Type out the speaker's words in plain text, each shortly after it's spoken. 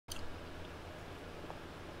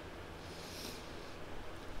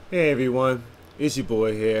Hey everyone, it's your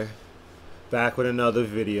boy here, back with another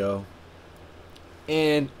video.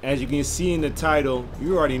 And as you can see in the title,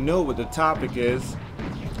 you already know what the topic is.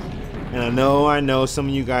 And I know some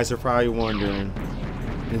of you guys are probably wondering,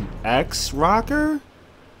 an Xrocker?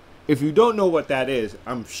 If you don't know what that is,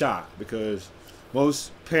 I'm shocked, because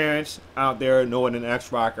most parents out there know what an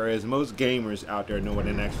Xrocker is. Most gamers out there know what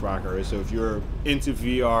an Xrocker is. So if you're into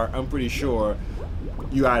VR, I'm pretty sure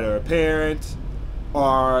you either a parent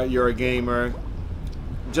or you're a gamer.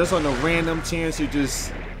 Just on a random chance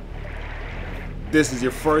this is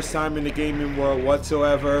your first time in the gaming world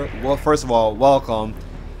whatsoever, well, first of all, welcome.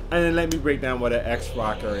 And then let me break down what an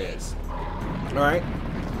Xrocker is. Alright?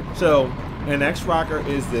 So, an Xrocker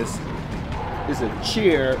is a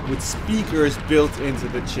chair with speakers built into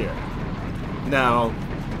the chair. Now,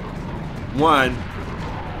 one,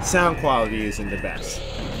 sound quality isn't the best.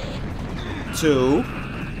 Two,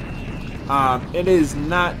 it is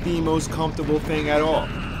not the most comfortable thing at all.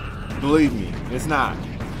 Believe me, it's not.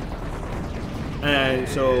 And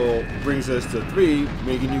so brings us to three,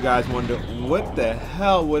 making you guys wonder, what the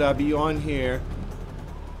hell would I be on here,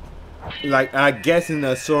 like, I guess in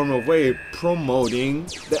a sort of way, promoting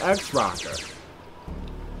the Xrocker?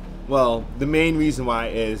 Well, the main reason why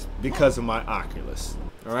is because of my Oculus.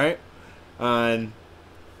 Alright? And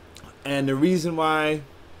the reason why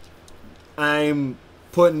I'm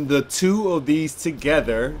putting the two of these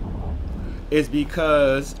together is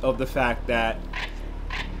because of the fact that,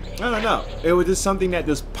 I don't know, it was just something that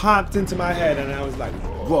just popped into my head, and I was like,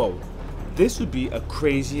 whoa, this would be a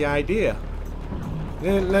crazy idea.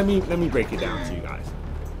 And let me break it down to you guys.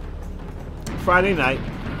 Friday night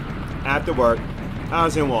after work, I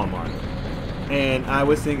was in Walmart, and I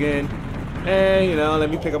was thinking, hey, let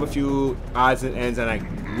me pick up a few odds and ends, and I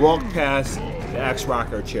walked past the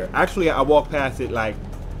Xrocker chair. Actually, I walked past it like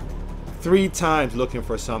 3 times looking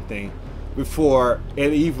for something before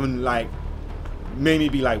it even like made me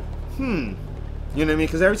be like, you know what I mean?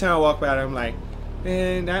 Because every time I walk by it, I'm like,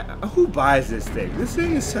 man, who buys this thing? This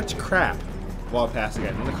thing is such crap. Walk past it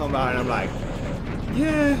again, and I come by and I'm like,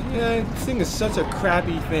 yeah, this thing is such a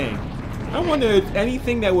crappy thing. I wonder if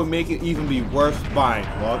anything that would make it even be worth buying.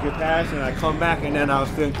 Walk it past, and I come back, and then I was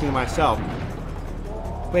thinking to myself,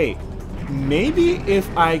 wait, maybe if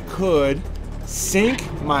I could sync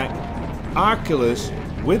my Oculus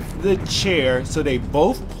with the chair so they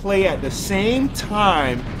both play at the same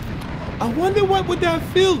time, I wonder what would that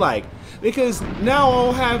feel like? Because now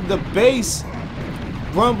I'll have the bass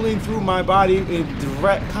rumbling through my body in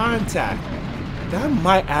direct contact. That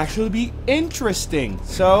might actually be interesting.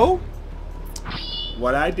 So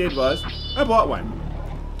what I did was I bought one,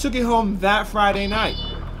 took it home that Friday night,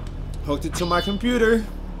 hooked it to my computer,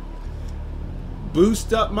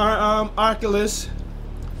 boosted up my Oculus,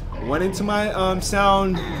 went into my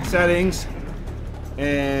sound settings,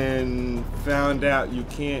 and found out you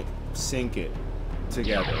can't sync it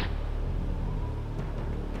together.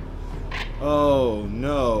 Oh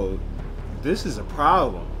no, this is a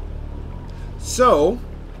problem. So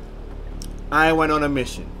I went on a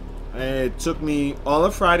mission. It took me all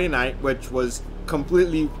of Friday night, which was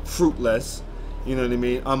completely fruitless, you know what I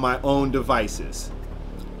mean, on my own devices.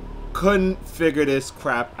 Couldn't figure this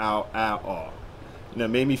crap out at all. It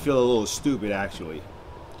made me feel a little stupid, actually.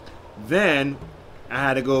 Then I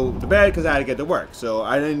had to go to bed because I had to get to work. So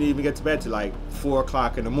I didn't even get to bed till like 4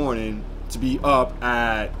 o'clock in the morning to be up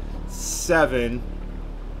at 7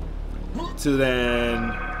 to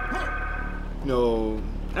then,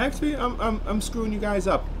 actually I'm screwing you guys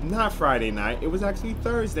up. Not Friday night. It was actually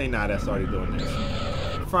Thursday night I started doing this.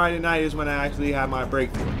 Friday night is when I actually had my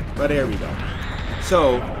breakthrough. But there we go.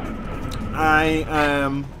 So I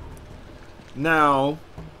am now,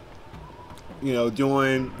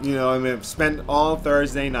 doing, spent all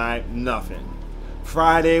Thursday night, nothing.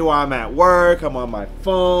 Friday, while I'm at work, I'm on my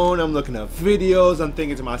phone, I'm looking at videos, I'm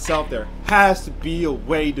thinking to myself, there has to be a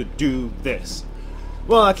way to do this.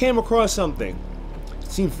 Well, I came across something.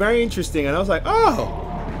 It seemed very interesting, and I was like, oh,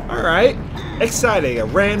 alright, exciting. I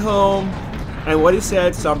ran home, and what it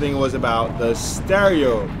said, something was about the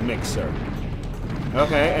stereo mixer.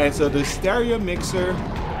 Okay, and so the stereo mixer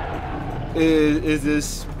is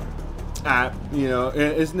this app,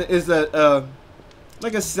 is a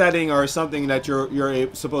like a setting or something that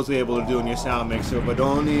you're supposedly able to do in your sound mixer, but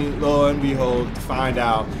only, lo and behold, to find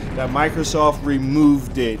out that Microsoft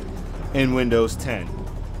removed it in Windows 10.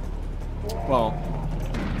 Well,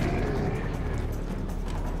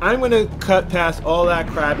 I'm going to cut past all that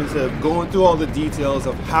crap instead of going through all the details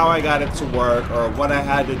of how I got it to work or what I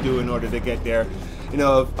had to do in order to get there.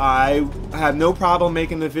 I have no problem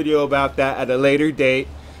making a video about that at a later date.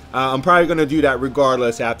 I'm probably going to do that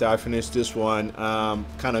regardless after I finish this one.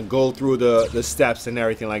 Kind of go through the steps and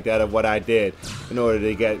everything like that of what I did in order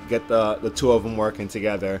to get the two of them working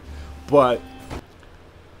together. But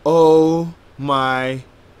oh my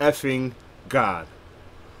effing God.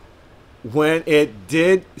 When it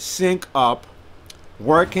did sync up,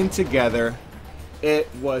 working together, it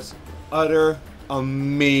was utter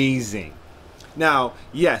amazing. Now,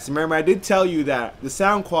 yes, remember I did tell you that the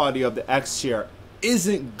sound quality of the X chair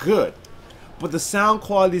isn't good, but the sound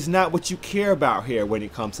quality is not what you care about here when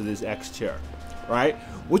it comes to this X chair, right?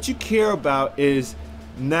 What you care about is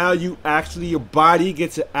now your body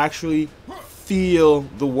gets to actually feel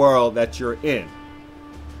the world that you're in.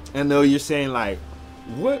 And though you're saying like,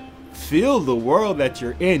 what? Feel the world that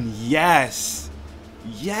you're in? Yes,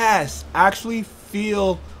 actually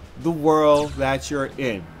feel the world that you're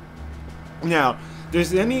in. Now,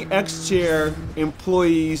 there's any X chair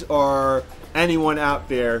employees or anyone out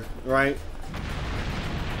there, right?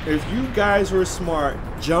 If you guys were smart,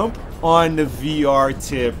 jump on the VR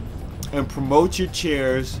tip and promote your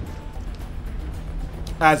chairs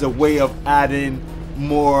as a way of adding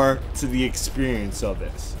more to the experience of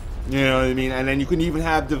this. You know what I mean? And then you can even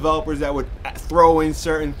have developers that would throw in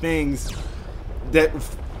certain things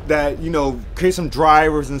that you know, create some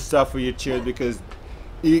drivers and stuff for your chairs, because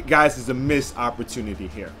you guys, is a missed opportunity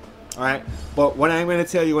here. All right, but what I'm going to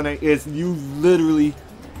tell you is you literally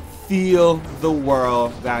feel the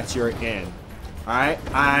world that you're in. All right,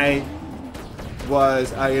 I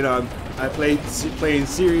playing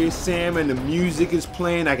Serious Sam and the music is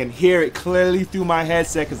playing. I can hear it clearly through my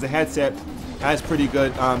headset because the headset has pretty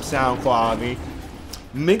good sound quality,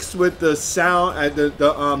 mixed with the sound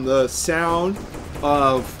the sound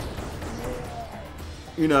of,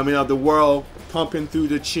 you know, of the world pumping through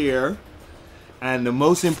the chair, and the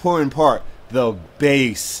most important part, the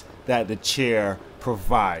bass that the chair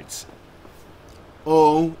provides.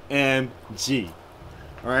 OMG.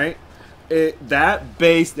 All right, that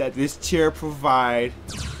bass that this chair provides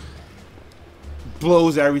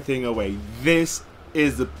blows everything away. This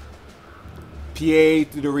is the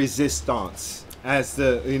pied to the resistance, as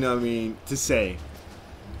the, you know what I mean, to say.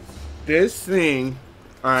 This thing,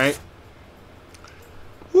 all right,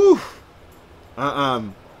 whew,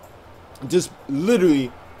 just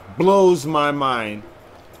literally blows my mind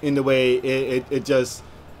in the way it just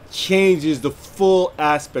changes the full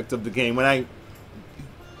aspect of the game. When I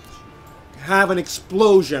have an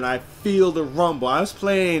explosion, I feel the rumble. I was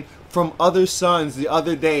playing From Other Suns the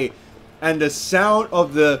other day, and the sound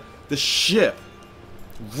of the ship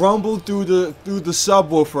rumbled through the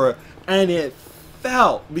subwoofer, and it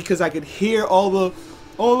felt, because I could hear all the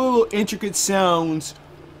little intricate sounds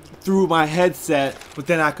through my headset, but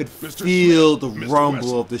then I could feel the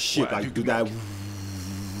rumble of the ship, like do that,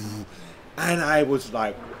 and I was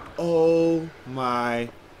like, oh my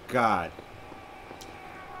God.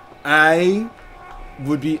 I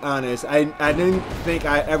would be honest, I didn't think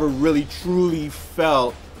I ever really truly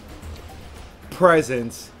felt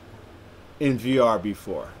presence in VR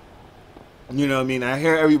before. You know what I mean? I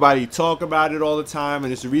hear everybody talk about it all the time,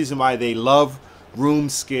 and it's the reason why they love room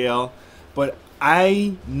scale, but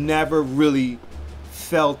I never really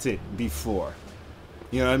felt it before.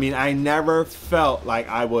 You know what I mean? I never felt like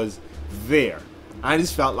I was there. I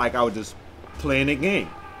just felt like I was just playing a game.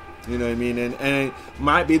 You know what I mean? And it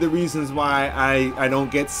might be the reasons why I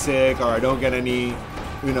don't get sick, or I don't get any,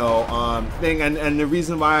 you know, thing. And the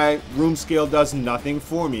reason why room scale does nothing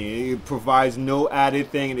for me. It provides no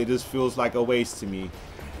added thing, and it just feels like a waste to me.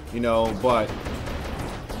 You know, but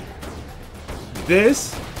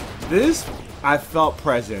this, I felt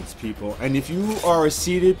presence, people. And if you are a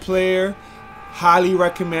seated player, highly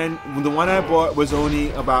recommend. The one I bought was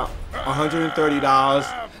only about $130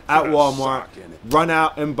 at Walmart. Run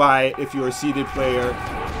out and buy it if you're a seated player.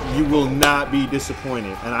 You will not be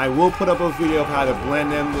disappointed. And I will put up a video of how to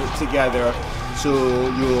blend them together, so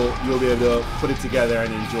you'll be able to put it together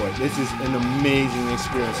and enjoy it. This is an amazing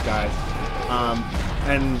experience, guys.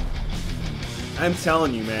 And I'm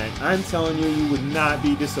telling you, man, I'm telling you, you would not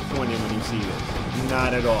be disappointed when you see this.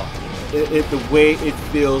 Not at all. The way it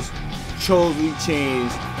feels totally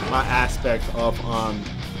changed my aspect of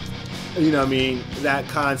you know what I mean, that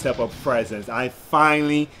concept of presence. It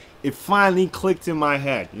finally clicked in my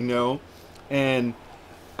head, you know. And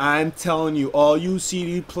I'm telling you, all you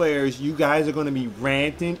CD players, you guys are going to be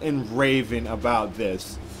ranting and raving about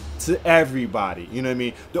this to everybody, you know what I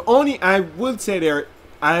mean. The only, I would say there,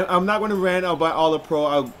 I'm not going to rant about all the pro.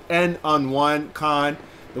 I'll end on one con.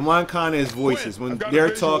 The one con is voices. When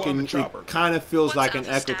they're talking, it kind of feels like an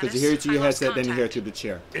echo, because you hear it to your headset, then you hear it to the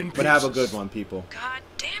chair. But have a good one, people. God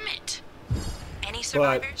damn it. Any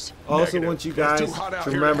But also want you guys to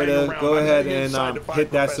remember to go ahead and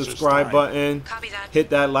hit that subscribe button, hit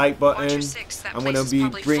that like button. I'm going to be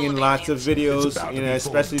bringing lots of videos, you know,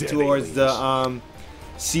 especially towards the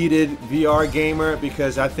seated VR gamer,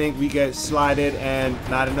 because I think we get slighted and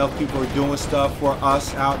not enough people are doing stuff for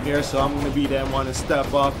us out there. So I'm going to be that one to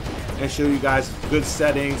step up and show you guys good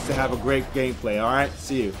settings to have a great gameplay. All right,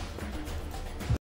 see you.